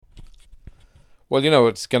Well, you know what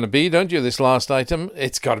it's going to be, don't you? This last item,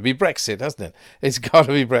 it's got to be Brexit, hasn't it? It's got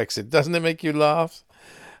to be Brexit. Doesn't it make you laugh?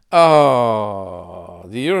 Oh,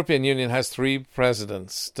 the European Union has three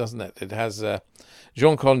presidents, doesn't it? It has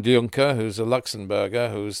Jean-Claude Juncker, who's a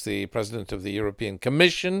Luxembourger, who's the president of the European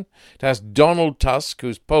Commission. It has Donald Tusk,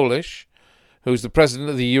 who's Polish, who's the president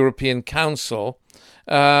of the European Council.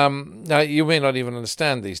 Now, you may not even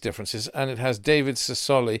understand these differences. And it has David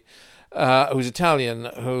Sassoli, who's Italian,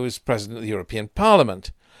 who's president of the European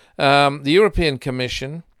Parliament. The European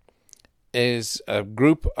Commission is a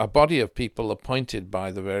body of people appointed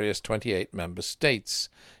by the various 28 member states.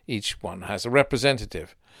 Each one has a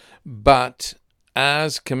representative. But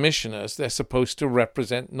as commissioners, they're supposed to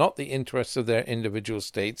represent not the interests of their individual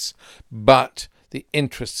states, but the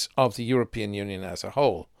interests of the European Union as a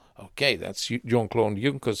whole. Okay, that's Jean-Claude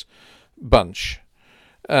Juncker's bunch.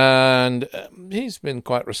 And he's been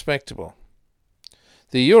quite respectable.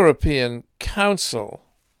 The European Council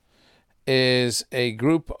is a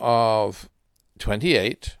group of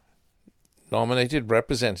 28 nominated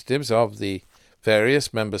representatives of the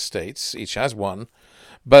various member states. Each has one.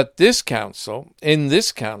 But in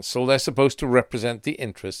this council, they're supposed to represent the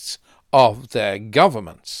interests of their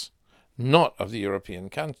governments, not of the European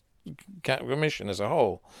Commission as a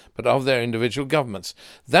whole, but of their individual governments.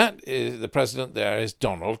 The president there is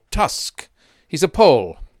Donald Tusk. He's a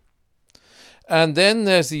Pole. And then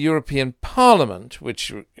there's the European Parliament,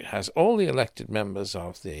 which has all the elected members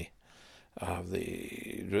for the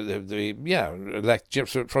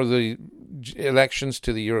elections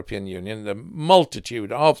to the European Union, the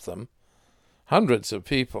multitude of them, hundreds of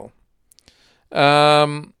people.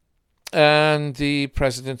 And the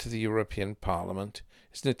president of the European Parliament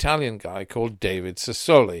is an Italian guy called David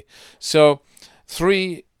Sassoli. So,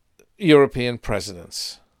 3 European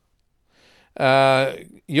presidents.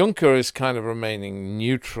 Juncker is kind of remaining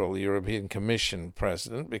neutral European Commission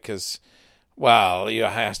president because, well, he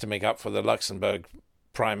has to make up for the Luxembourg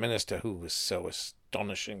Prime Minister, who was so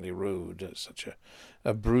astonishingly rude, such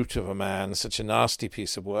a brute of a man, such a nasty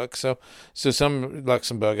piece of work. So some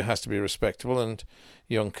Luxembourger has to be respectable, and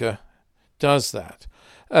Juncker does that.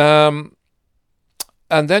 And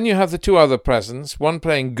then you have the 2 other presidents, one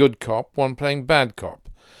playing good cop, one playing bad cop.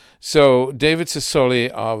 So David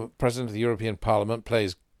Sassoli, our president of the European Parliament,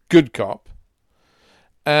 plays good cop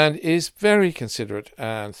and is very considerate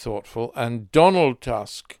and thoughtful. And Donald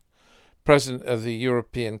Tusk, president of the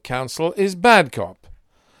European Council, is bad cop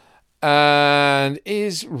and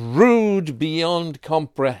is rude beyond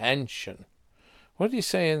comprehension. What did he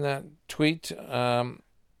say in that tweet?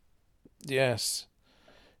 Yes.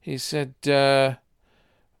 He said,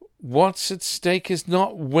 what's at stake is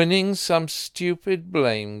not winning some stupid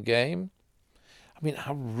blame game. I mean,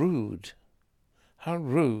 how rude. How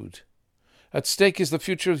rude. At stake is the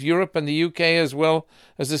future of Europe and the UK as well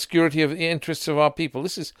as the security of the interests of our people.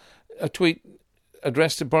 This is a tweet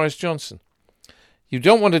addressed to Boris Johnson. You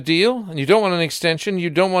don't want a deal and you don't want an extension.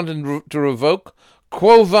 You don't want to revoke.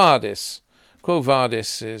 Quo vadis. Quo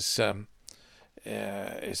vadis is a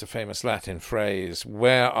famous Latin phrase.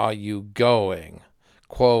 Where are you going?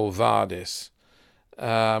 Quo vadis.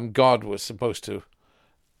 God was supposed to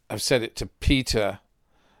have said it to Peter,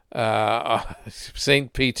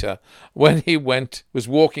 St. Peter, when he was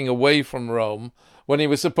walking away from Rome, when he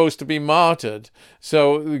was supposed to be martyred.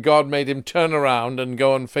 So God made him turn around and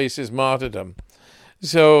go and face his martyrdom.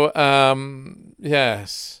 So,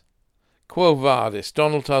 yes, quo vadis.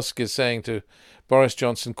 Donald Tusk is saying to Boris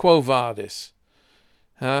Johnson, quo vadis.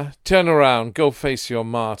 Turn around, go face your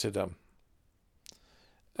martyrdom.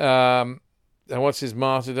 And what's his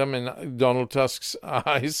martyrdom in Donald Tusk's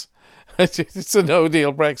eyes? It's a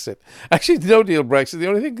no-deal Brexit. Actually, no-deal Brexit, the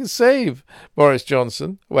only thing can save Boris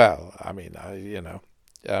Johnson. Well, I mean,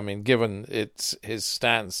 given it's his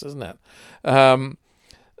stance, isn't it?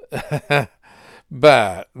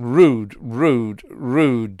 But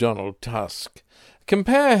rude Donald Tusk.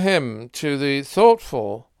 Compare him to the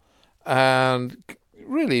thoughtful and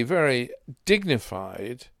really very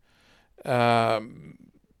dignified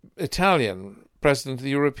Italian president of the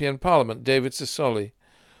European Parliament, David Sassoli,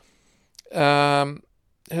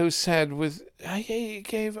 who said he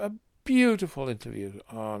gave a beautiful interview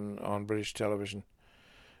on British television,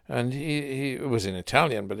 and he was in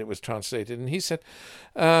Italian, but it was translated, and he said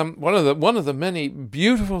one of the many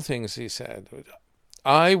beautiful things he said.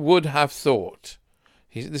 I would have thought,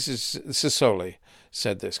 this is Sassoli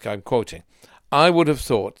said this. I'm quoting. I would have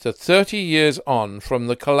thought that 30 years on from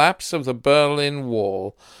the collapse of the Berlin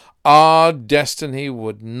Wall, our destiny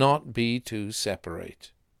would not be to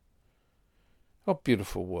separate. What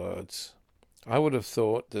beautiful words. I would have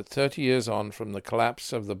thought that 30 years on from the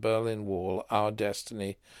collapse of the Berlin Wall, our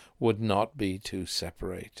destiny would not be to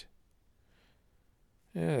separate.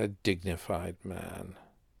 Yeah, a dignified man.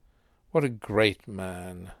 What a great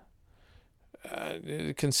man.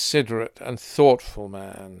 A considerate and thoughtful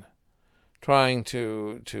man, trying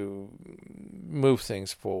to move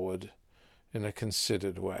things forward in a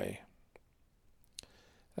considered way.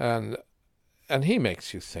 And he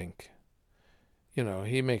makes you think.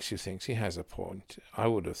 He makes you think. He has a point. I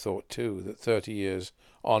would have thought, too, that 30 years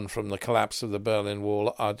on from the collapse of the Berlin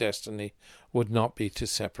Wall, our destiny would not be to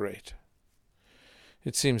separate.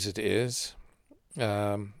 It seems it is.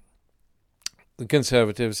 The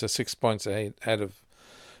Conservatives are 6 points ahead of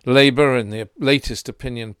Labour in the latest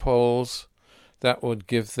opinion polls. That would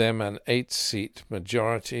give them an 8-seat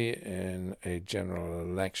majority in a general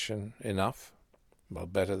election. Enough. Well,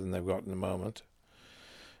 better than they've got in the moment.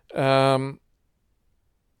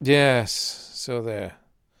 Yes, so they're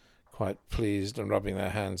quite pleased and rubbing their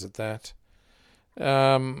hands at that,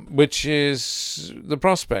 which is the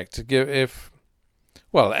prospect.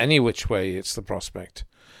 Any which way, it's the prospect.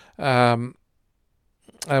 And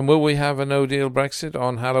will we have a no-deal Brexit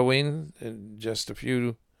on Halloween, in just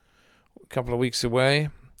a couple of weeks away?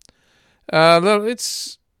 I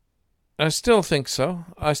still think so.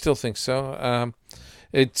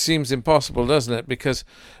 It seems impossible, doesn't it? Because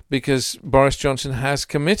Boris Johnson has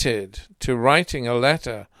committed to writing a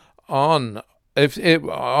letter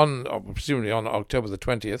presumably on October the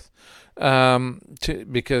 20th,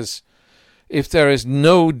 because if there is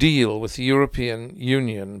no deal with the European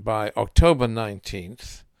Union by October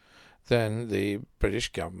 19th, then the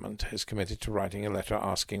British government has committed to writing a letter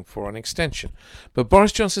asking for an extension. But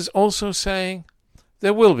Boris Johnson is also saying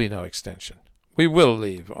there will be no extension. We will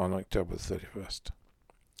leave on October the 31st.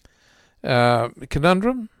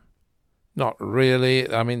 Conundrum? Not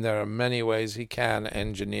really. I mean, there are many ways he can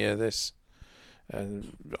engineer this.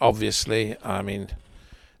 Obviously, and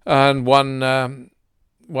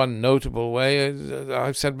one notable way,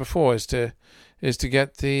 I've said before, is to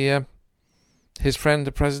get his friend,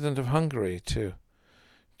 the president of Hungary, to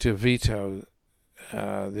veto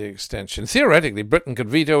the extension. Theoretically, Britain could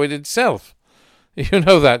veto it itself. You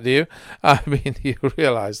know that, do you? I mean, you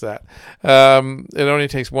realise that. It only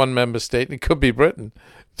takes one member state, and it could be Britain,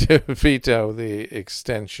 to veto the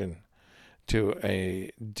extension to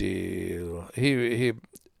a deal.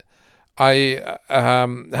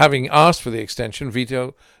 Having asked for the extension,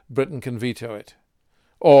 Britain can veto it.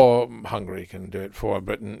 Or Hungary can do it for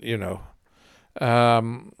Britain, it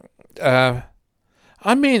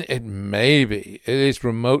is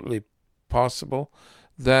remotely possible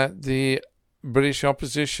that the British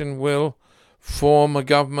opposition will form a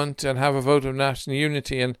government and have a vote of national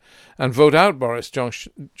unity and vote out Boris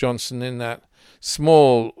Johnson in that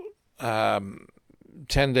small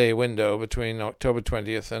 10-day window between October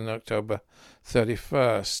 20th and October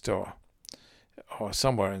 31st or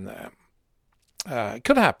somewhere in there. It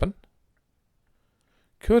could happen.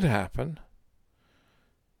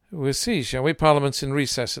 We'll see, shall we? Parliament's in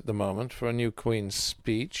recess at the moment for a new Queen's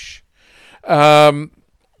speech.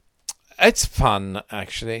 It's fun,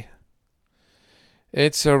 actually.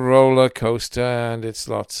 It's a roller coaster, and it's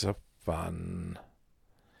lots of fun.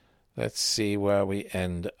 Let's see where we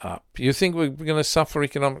end up. You think we're going to suffer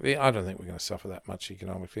economically? I don't think we're going to suffer that much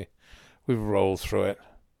economically. We've rolled through it.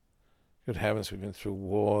 Good heavens, we've been through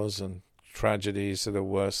wars and tragedies that are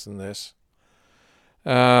worse than this.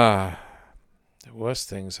 The worst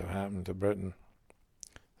things have happened to Britain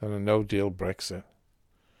than a no-deal Brexit.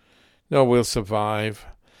 No, we'll survive.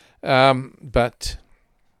 But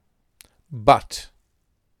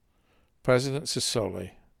President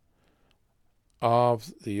Sassoli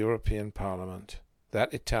of the European Parliament,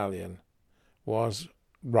 that Italian, was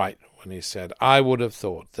right when he said, I would have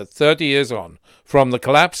thought that 30 years on from the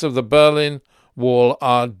collapse of the Berlin Wall,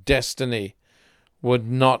 our destiny would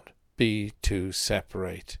not be to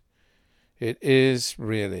separate. It is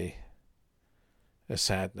really a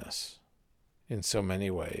sadness in so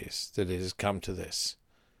many ways that it has come to this.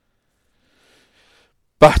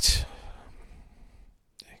 But,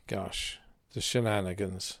 gosh, the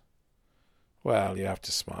shenanigans. Well, you have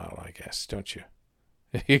to smile, I guess, don't you?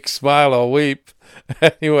 You can smile or weep.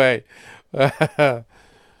 Anyway,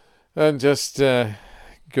 and just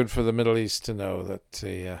good for the Middle East to know that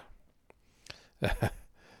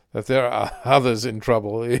that there are others in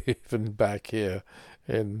trouble, even back here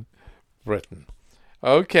in Britain.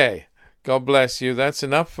 Okay. God bless you. That's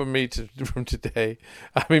enough for me from today.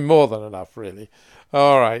 I mean, more than enough, really.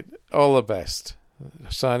 All right. All the best.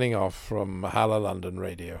 Signing off from Hala London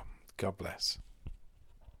Radio. God bless.